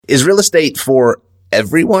Is real estate for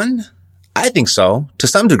everyone? I think so, to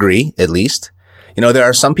some degree, at least. There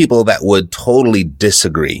are some people that would totally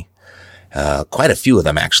disagree. Quite a few of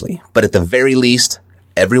them, actually. But at the very least,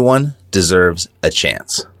 everyone deserves a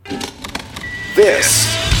chance. This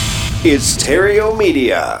is Stereo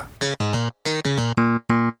Media.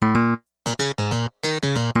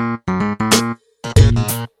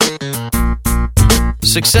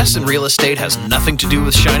 Success in real estate has nothing to do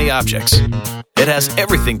with shiny objects. It has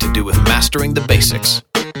everything to do with mastering the basics.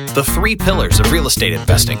 The 3 pillars of real estate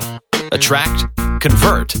investing: attract,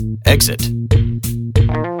 convert, exit.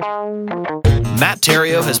 Matt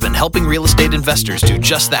Theriault has been helping real estate investors do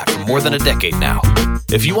just that for more than a decade now.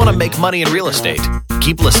 If you want to make money in real estate,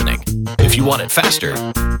 keep listening. If you want it faster,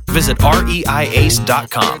 visit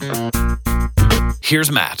reiace.com.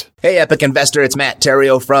 Here's Matt. Hey, Epic Investor. It's Matt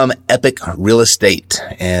Theriault from Epic Real Estate.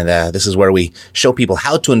 And this is where we show people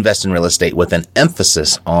how to invest in real estate with an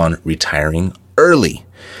emphasis on retiring early.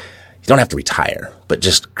 You don't have to retire, but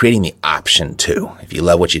just creating the option to. If you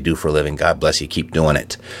love what you do for a living, God bless you, keep doing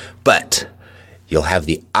it. But you'll have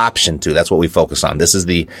the option to. That's what we focus on. This is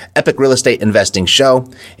the Epic Real Estate Investing Show.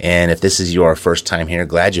 And if this is your first time here,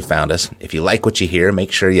 glad you found us. If you like what you hear,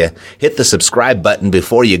 make sure you hit the subscribe button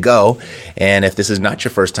before you go. And if this is not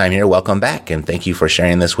your first time here, welcome back. And thank you for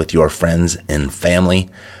sharing this with your friends and family.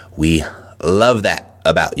 We love that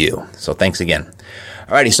about you. So thanks again.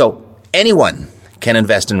 Alrighty, so anyone can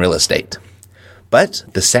invest in real estate. But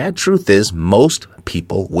the sad truth is most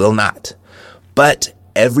people will not. But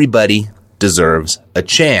everybody deserves a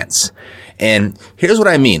chance. And here's what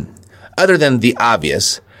I mean, other than the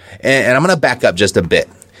obvious, and I'm going to back up just a bit.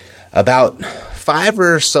 About 5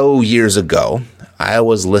 or so years ago, I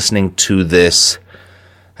was listening to this,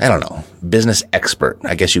 business expert.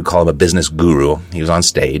 I guess you'd call him a business guru. He was on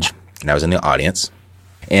stage, and I was in the audience.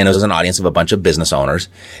 And it was an audience of a bunch of business owners.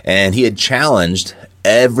 And he had challenged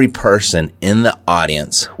every person in the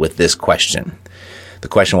audience with this question. The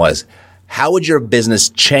question was, how would your business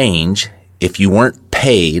change if you weren't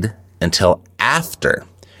paid until after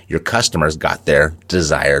your customers got their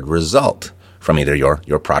desired result from either your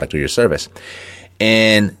product or your service?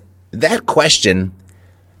 And that question,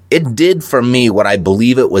 it did for me what I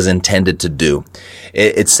believe it was intended to do.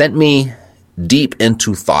 It sent me deep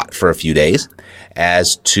into thought for a few days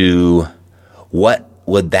as to what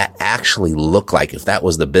would that actually look like if that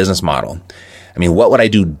was the business model. I mean, what would I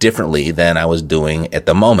do differently than I was doing at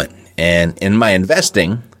the moment? And in my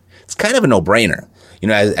investing, it's kind of a no-brainer,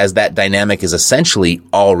 as that dynamic is essentially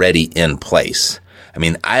already in place. I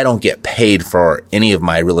mean, I don't get paid for any of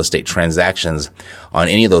my real estate transactions on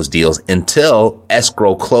any of those deals until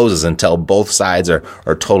escrow closes, until both sides are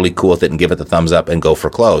totally cool with it and give it the thumbs up and go for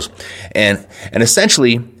close. And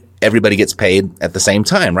essentially, everybody gets paid at the same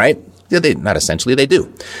time, right? Not essentially, they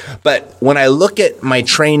do. But when I look at my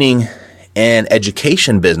training and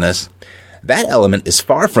education business, that element is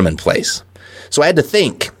far from in place. So I had to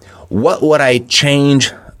think, what would I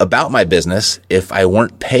change about my business if I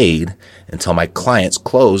weren't paid until my clients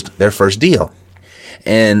closed their first deal?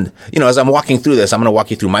 And, as I'm walking through this, I'm going to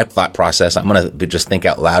walk you through my thought process. I'm going to just think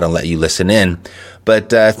out loud and let you listen in.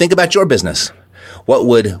 But think about your business. What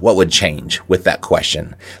would change with that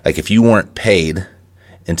question? Like if you weren't paid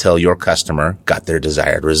until your customer got their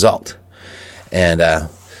desired result. And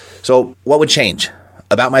so what would change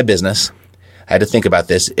about my business? I had to think about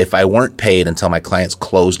this if I weren't paid until my clients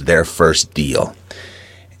closed their first deal.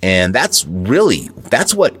 And that's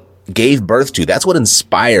what gave birth to, that's what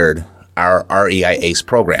inspired our REI ACE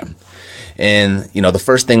program. And, the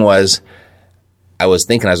first thing was, I was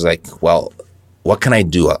like, well, what can I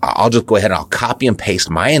do? I'll just go ahead and I'll copy and paste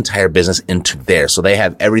my entire business into there. So they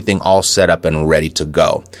have everything all set up and ready to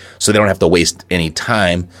go. So they don't have to waste any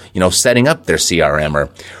time, setting up their CRM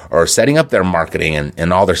or setting up their marketing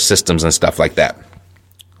and all their systems and stuff like that.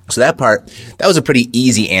 So that was a pretty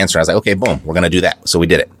easy answer. I was like, okay, boom, we're going to do that. So we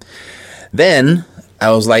did it. Then I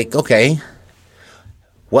was like, okay,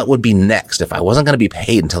 what would be next? If I wasn't going to be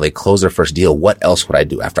paid until they close their first deal, what else would I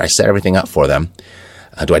do after I set everything up for them?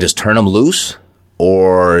 Do I just turn them loose?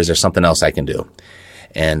 Or is there something else I can do?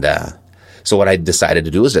 And so what I decided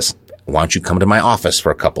to do is just, why don't you come to my office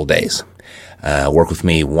for a couple days? Work with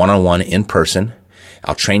me one-on-one in person.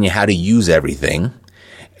 I'll train you how to use everything.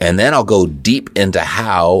 And then I'll go deep into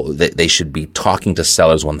how they should be talking to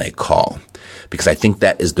sellers when they call. Because I think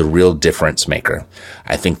that is the real difference maker.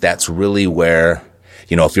 I think that's really where,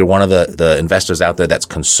 if you're one of the investors out there that's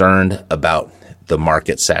concerned about the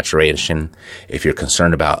market saturation, if you're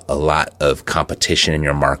concerned about a lot of competition in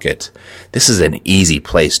your market, this is an easy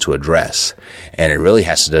place to address. And it really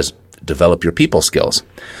has to just develop your people skills.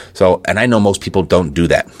 So, and I know most people don't do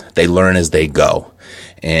that. They learn as they go,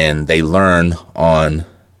 and they learn on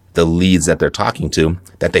the leads that they're talking to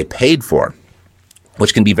that they paid for,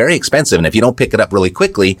 which can be very expensive. And if you don't pick it up really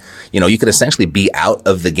quickly, you could essentially be out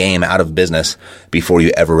of the game, out of business before you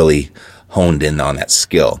ever really honed in on that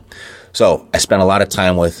skill. So I spent a lot of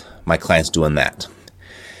time with my clients doing that.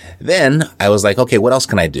 Then I was like, okay, what else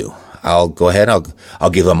can I do? I'll go ahead. I'll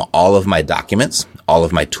give them all of my documents, all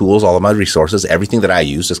of my tools, all of my resources, everything that I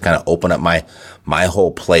use. Just kind of open up my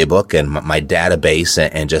whole playbook and my database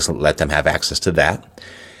and just let them have access to that.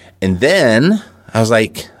 And then I was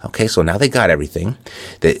like, okay, so now they got everything.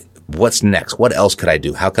 What's next? What else could I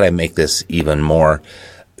do? How could I make this even more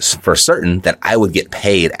for certain that I would get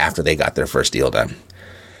paid after they got their first deal done?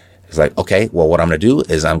 It's like, okay, well, what I'm going to do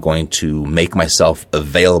is I'm going to make myself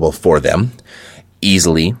available for them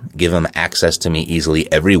easily, give them access to me easily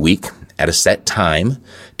every week at a set time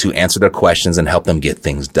to answer their questions and help them get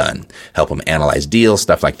things done, help them analyze deals,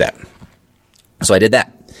 stuff like that. So I did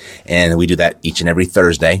that. And we do that each and every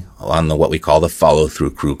Thursday on what we call the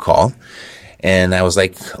follow-through crew call. And I was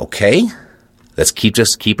like, okay, let's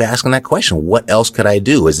keep asking that question. What else could I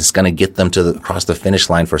do? Is this going to get them across the finish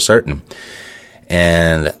line for certain?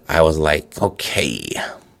 And I was like, okay,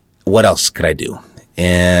 what else could I do?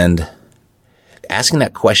 And asking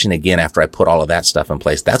that question again after I put all of that stuff in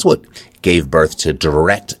place, that's what gave birth to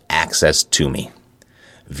direct access to me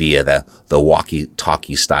via the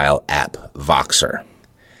walkie-talkie style app Voxer.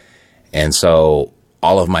 And so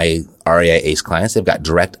all of my REI ACE clients, they've got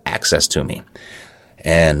direct access to me.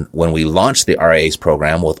 And when we launched the REI ACE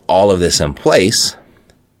program with all of this in place,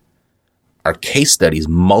 our case studies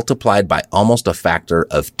multiplied by almost a factor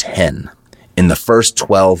of 10 in the first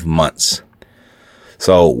 12 months.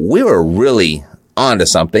 So we were really onto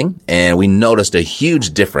something, and we noticed a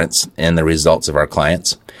huge difference in the results of our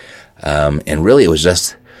clients. And really it was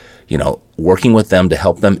just, working with them to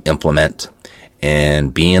help them implement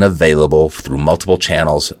and being available through multiple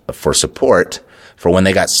channels for support for when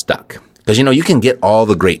they got stuck. Because, you can get all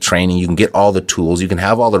the great training, you can get all the tools, you can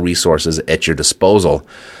have all the resources at your disposal.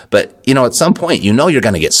 But, at some point, you're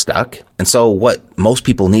going to get stuck. And so what most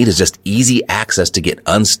people need is just easy access to get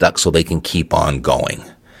unstuck so they can keep on going.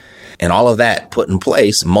 And all of that put in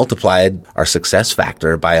place multiplied our success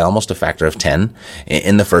factor by almost a factor of 10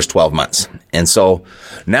 in the first 12 months. And so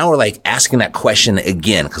now we're like asking that question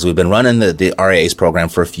again, because we've been running the REI ACE program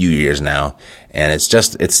for a few years now. And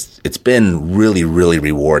it's been really, really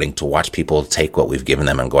rewarding to watch people take what we've given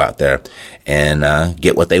them and go out there and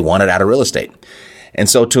get what they wanted out of real estate. And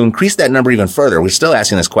so to increase that number even further, we're still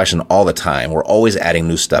asking this question all the time. We're always adding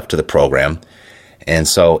new stuff to the program. And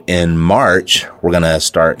so in March, we're going to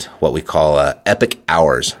start what we call epic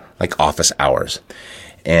hours, like office hours.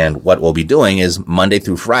 And what we'll be doing is Monday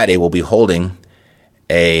through Friday, we'll be holding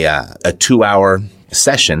a 2-hour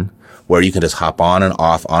session where you can just hop on and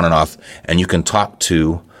off, and you can talk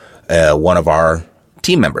to one of our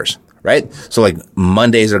team members, right? So like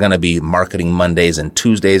Mondays are going to be marketing Mondays, and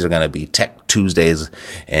Tuesdays are going to be tech Tuesdays.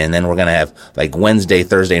 And then we're going to have like Wednesday,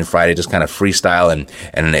 Thursday, and Friday, just kind of freestyle.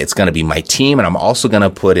 And it's going to be my team. And I'm also going to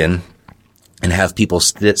put in and have people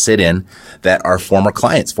sit in that are former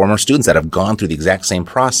clients, former students that have gone through the exact same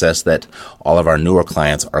process that all of our newer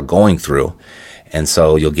clients are going through. And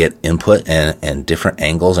so you'll get input and different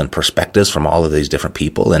angles and perspectives from all of these different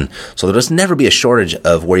people. And so there'll just never be a shortage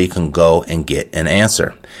of where you can go and get an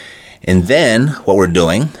answer. And then what we're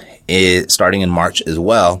doing is, starting in March as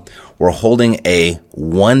well, we're holding a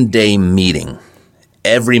 1-day meeting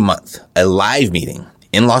every month, a live meeting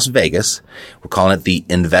in Las Vegas. We're calling it the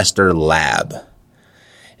Investor Lab.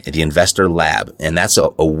 The Investor Lab. And that's a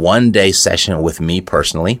 1-day session with me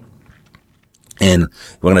personally. And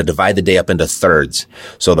we're going to divide the day up into thirds.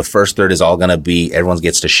 So the first third is all going to be, everyone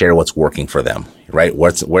gets to share what's working for them, right?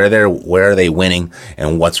 Where are they winning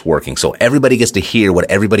and what's working. So everybody gets to hear what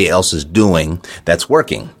everybody else is doing that's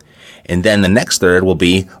working. And then the next third will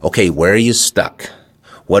be, okay, where are you stuck?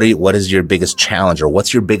 What is your biggest challenge, or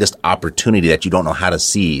what's your biggest opportunity that you don't know how to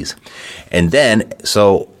seize? And then,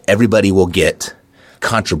 so everybody will get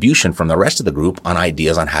contribution from the rest of the group on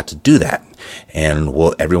ideas on how to do that. And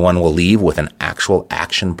everyone will leave with an actual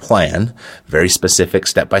action plan, very specific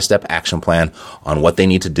step-by-step action plan on what they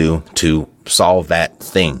need to do to solve that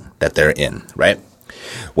thing that they're in, right?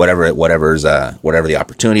 Whatever the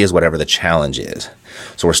opportunity is, whatever the challenge is.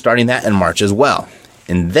 So we're starting that in March as well.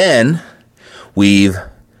 And then we've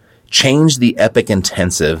changed the Epic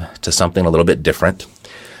Intensive to something a little bit different.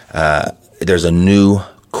 There's a new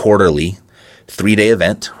quarterly 3-day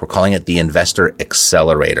event. We're calling it the Investor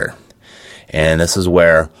Accelerator. And this is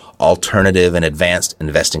where alternative and advanced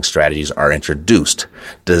investing strategies are introduced,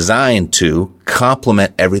 designed to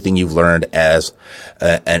complement everything you've learned as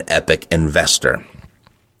an Epic investor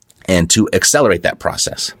and to accelerate that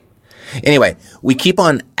process. Anyway, we keep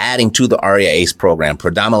on adding to the REI ACE program,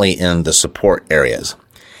 predominantly in the support areas.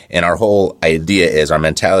 And our whole idea is, our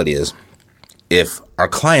mentality is, if our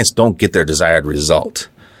clients don't get their desired result,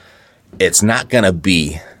 it's not going to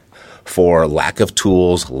be for lack of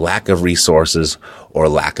tools, lack of resources, or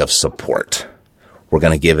lack of support. We're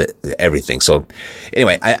going to give it everything. So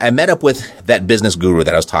anyway, I met up with that business guru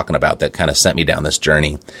that I was talking about that kind of sent me down this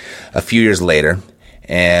journey a few years later.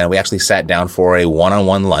 And we actually sat down for a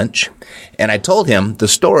one-on-one lunch. And I told him the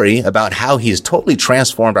story about how he's totally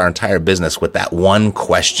transformed our entire business with that one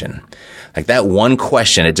question. Like that one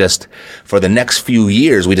question, it just, for the next few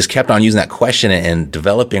years, we just kept on using that question and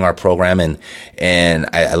developing our program. And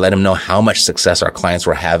I let him know how much success our clients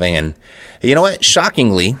were having. And you know what?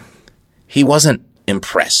 Shockingly, he wasn't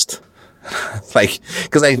impressed.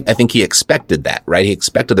 Cause I think he expected that, right? He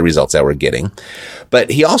expected the results that we're getting, but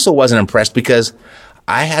he also wasn't impressed because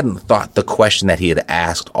I hadn't thought the question that he had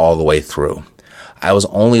asked all the way through. I was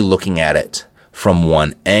only looking at it from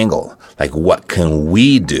one angle. Like, what can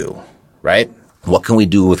we do, right? What can we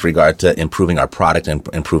do with regard to improving our product and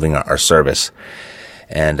improving our service?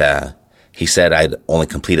 And he said I'd only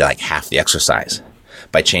completed like half the exercise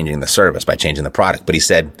by changing the service, by changing the product. But he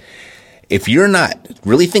said, if you're not,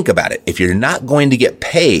 really think about it, if you're not going to get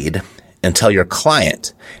paid until your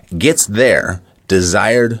client gets their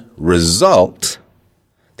desired result,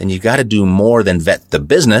 then you got to do more than vet the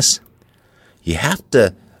business. You have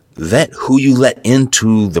to vet who you let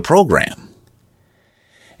into the program.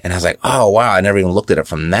 And I was like, oh, wow, I never even looked at it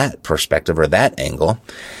from that perspective or that angle.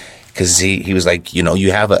 Because he was like, you know,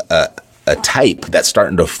 you have a type that's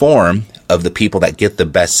starting to form of the people that get the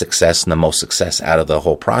best success and the most success out of the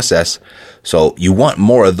whole process. So you want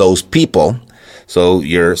more of those people, so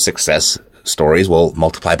your success stories will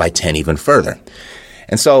multiply by 10 even further.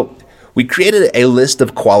 And so we created a list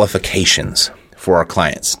of qualifications for our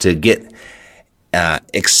clients to get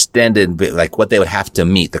extended, like what they would have to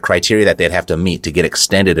meet, the criteria that they'd have to meet to get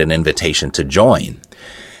extended an invitation to join.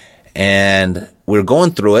 And we were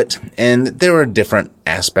going through it, and there were different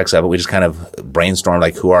aspects of it. We just kind of brainstormed,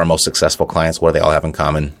 like, who are our most successful clients? What do they all have in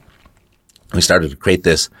common? We started to create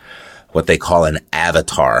this, what they call an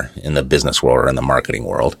avatar in the business world or in the marketing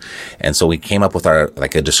world. And so we came up with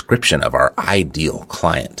a description of our ideal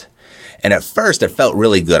client. And at first it felt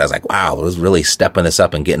really good. I was like, wow, I was really stepping this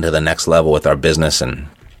up and getting to the next level with our business. And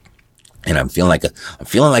I'm feeling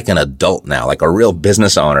like an adult now, like a real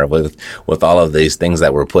business owner with all of these things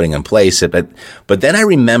that we're putting in place. But then I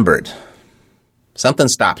remembered something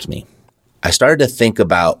stopped me. I started to think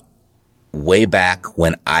about way back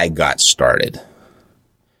when I got started.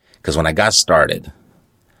 Because when I got started,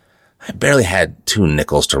 I barely had 2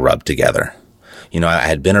 nickels to rub together. You know, I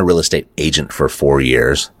had been a real estate agent for 4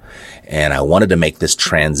 years, and I wanted to make this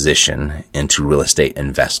transition into real estate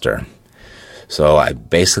investor. So I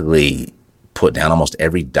basically put down almost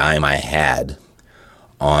every dime I had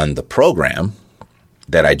on the program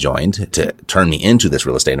that I joined to turn me into this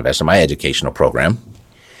real estate investor, my educational program.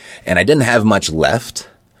 And I didn't have much left.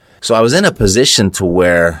 So I was in a position to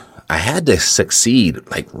where I had to succeed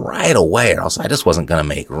like right away, or else I just wasn't going to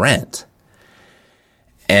make rent.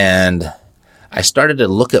 And I started to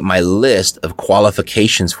look at my list of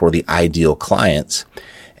qualifications for the ideal clients,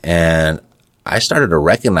 and I started to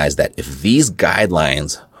recognize that if these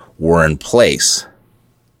guidelines were in place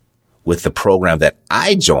with the program that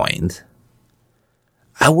I joined,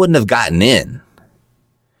 I wouldn't have gotten in.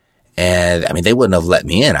 And I mean, they wouldn't have let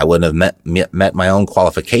me in. I wouldn't have met my own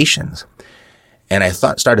qualifications. And I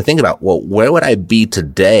started thinking about, well, where would I be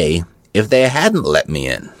today if they hadn't let me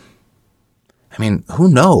in? I mean, who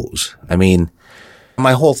knows? I mean,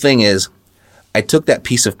 my whole thing is, I took that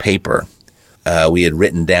piece of paper, we had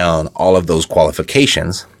written down all of those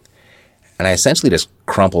qualifications, and I essentially just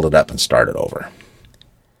crumpled it up and started over.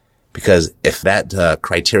 Because if that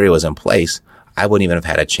criteria was in place, I wouldn't even have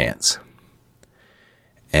had a chance.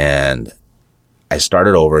 And I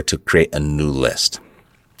started over to create a new list.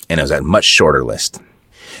 And it was a much shorter list.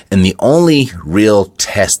 And the only real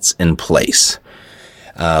tests in place,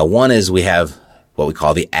 one is we have what we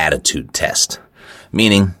call the attitude test.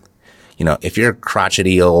 Meaning, you know, if you're a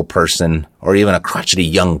crotchety old person or even a crotchety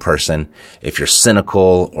young person, if you're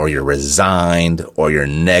cynical or you're resigned or you're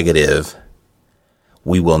negative,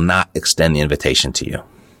 we will not extend the invitation to you.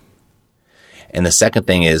 And the second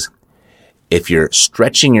thing is, if you're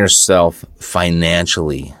stretching yourself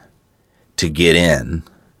financially to get in,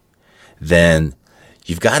 then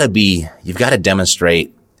you've got to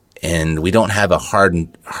demonstrate, and we don't have a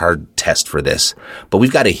hard test for this, but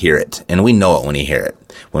we've got to hear it, and we know it when we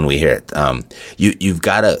hear it. You've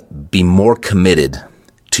got to be more committed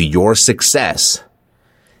to your success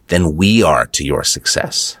than we are to your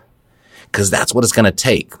success, because that's what it's going to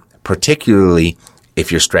take, particularly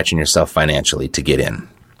if you're stretching yourself financially to get in.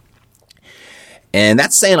 And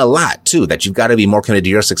that's saying a lot too, that you've got to be more committed to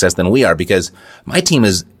your success than we are, because my team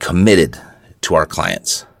is committed to our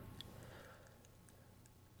clients.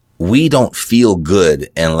 We don't feel good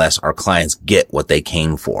unless our clients get what they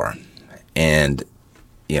came for. And,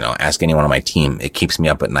 ask anyone on my team, it keeps me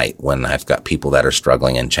up at night when I've got people that are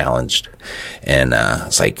struggling and challenged. And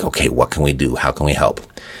it's like, okay, what can we do? How can we help?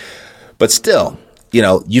 But still,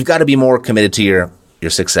 you've got to be more committed to your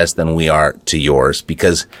success than we are to yours,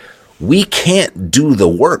 because we can't do the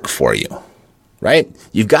work for you, right?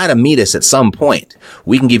 You've got to meet us at some point.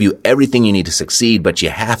 We can give you everything you need to succeed, but you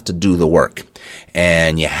have to do the work,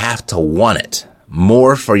 and you have to want it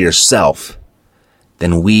more for yourself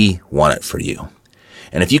than we want it for you.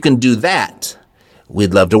 And if you can do that,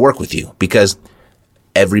 we'd love to work with you, because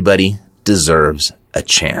everybody deserves a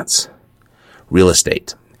chance. Real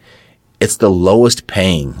estate, it's the lowest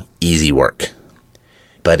paying easy work,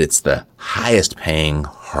 but it's the highest paying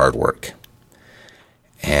hard work.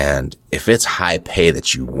 And if it's high pay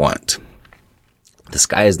that you want, the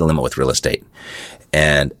sky is the limit with real estate.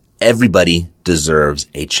 And everybody deserves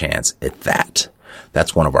a chance at that.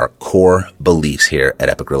 That's one of our core beliefs here at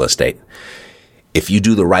Epic Real Estate. If you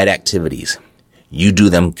do the right activities, you do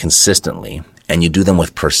them consistently, and you do them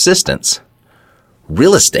with persistence,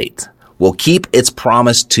 real estate will keep its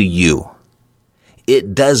promise to you.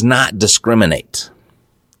 It does not discriminate.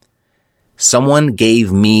 Someone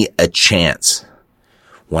gave me a chance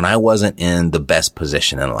when I wasn't in the best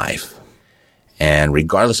position in life. And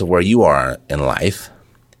regardless of where you are in life,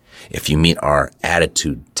 if you meet our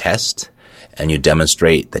attitude test and you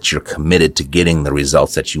demonstrate that you're committed to getting the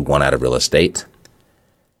results that you want out of real estate,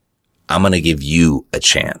 I'm going to give you a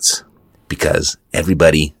chance, because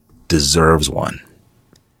everybody deserves one.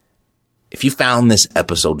 If you found this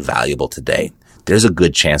episode valuable today, there's a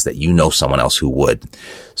good chance that you know someone else who would.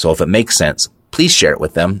 So if it makes sense, please share it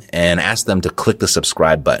with them and ask them to click the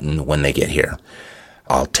subscribe button when they get here.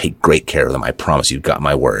 I'll take great care of them. I promise you've got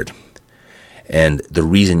my word. And the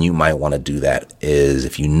reason you might want to do that is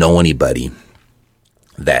if you know anybody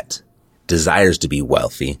that desires to be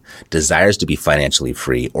wealthy, desires to be financially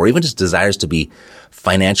free, or even just desires to be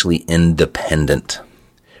financially independent.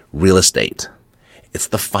 Real estate, it's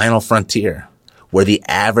the final frontier where the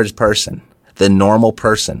average person, the normal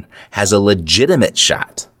person, has a legitimate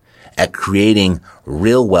shot at creating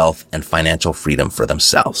real wealth and financial freedom for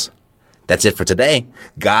themselves. That's it for today.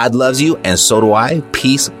 God loves you, and so do I.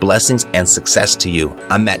 Peace, blessings, and success to you.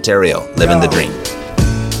 I'm Matt Theriault, living the dream.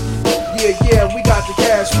 Yeah, we got the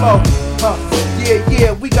cash flow.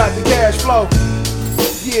 Yeah, we got the cash flow.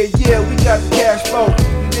 Yeah, we got the cash flow.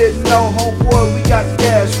 You didn't know, homeboy, we got the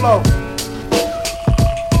cash flow.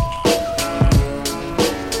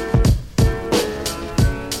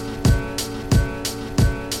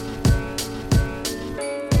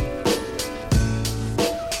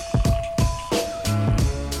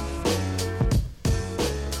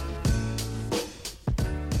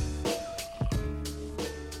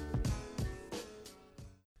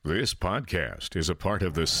 This podcast is a part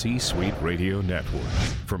of the C-Suite Radio Network.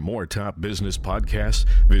 For more top business podcasts,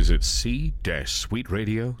 visit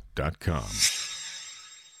c-suiteradio.com.